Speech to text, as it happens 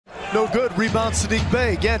no good. Rebound, Saddiq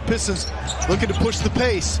Bey. Again, Pistons looking to push the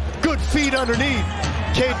pace. Good feed underneath.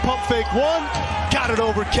 Cade pump fake one. Got it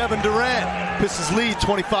over Kevin Durant. Pistons lead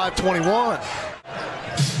 25-21.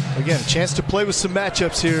 Again, a chance to play with some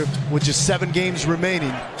matchups here with just 7 games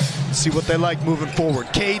remaining. See what they like moving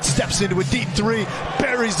forward. Cade steps into a deep three.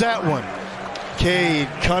 Buries that one. Cade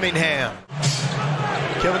Cunningham.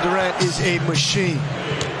 Kevin Durant is a machine.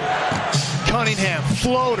 Cunningham,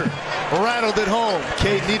 floater, rattled it home.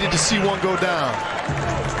 Cade needed to see one go down.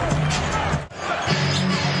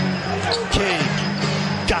 Cade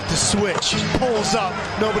got the switch, pulls up,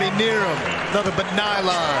 nobody near him. Nothing but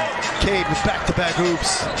nylon. Cade with back-to-back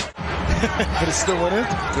hoops. But it's still winning?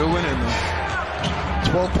 Still winning,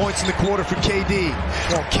 though. 12 points in the quarter for KD.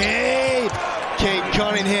 Well, Cade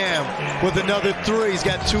Cunningham with another 3. He's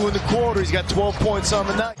got 2 in the quarter. He's got 12 points on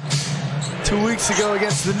the night. 2 weeks ago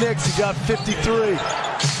against the Knicks, he got 53.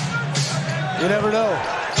 You never know.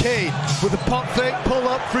 Cade with a pump fake, pull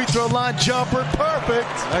up, free throw line jumper, perfect.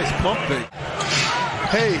 Nice pump fake.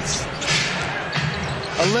 Hayes,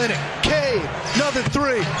 𝐒𝐿𝐃𝐋, Cade, another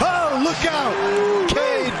 3. Oh, look out!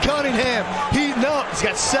 Cade Cunningham, heating up. He's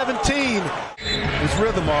got 17. His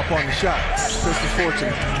rhythm off on the shot. Pistons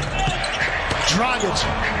fortunate.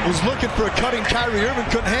 Dragic was looking for a cutting Kyrie Irving,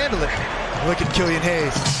 couldn't handle it. Look at Killian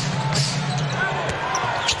Hayes.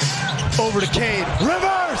 Over to Cade.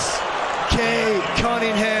 Reverse! Cade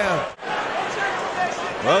Cunningham.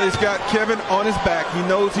 Well, he's got Kevin on his back. He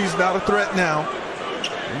knows he's not a threat now.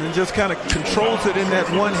 And then just kind of controls it in that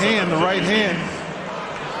one hand, the right hand.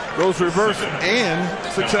 Goes reverse and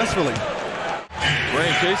successfully.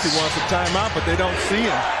 Ray Casey wants a timeout, but they don't see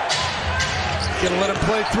him. Gonna let him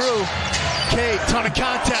play through. Cade, ton of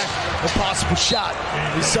contact. Impossible shot.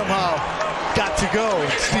 He somehow got to go.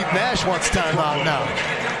 Steve Nash wants timeout now.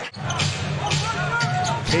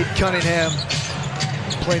 Cade Cunningham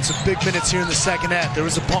playing some big minutes here in the second half. There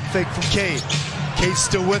was a pump fake from Cade. Cade's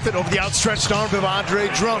still with it over the outstretched arm of Andre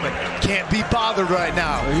Drummond. Can't be bothered right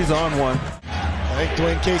now. He's on one. I think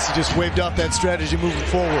Dwayne Casey just waved off that strategy moving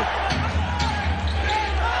forward.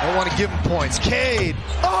 I don't want to give him points. Cade.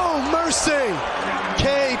 Oh, mercy.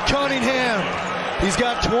 Cade Cunningham. He's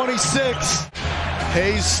got 26.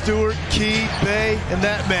 Hayes, Stewart, Key, Bey, and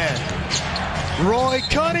that man. Roy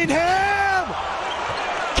Cunningham.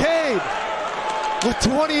 Cade with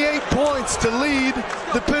 28 points to lead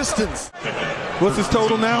the Pistons. What's his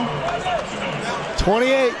total now?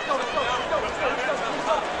 28.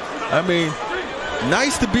 I mean,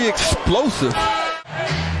 nice to be explosive.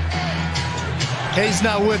 Hayes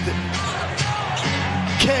not with it.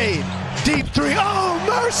 Cade, deep 3. Oh,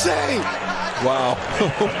 mercy! Wow.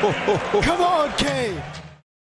 Come on, Cade.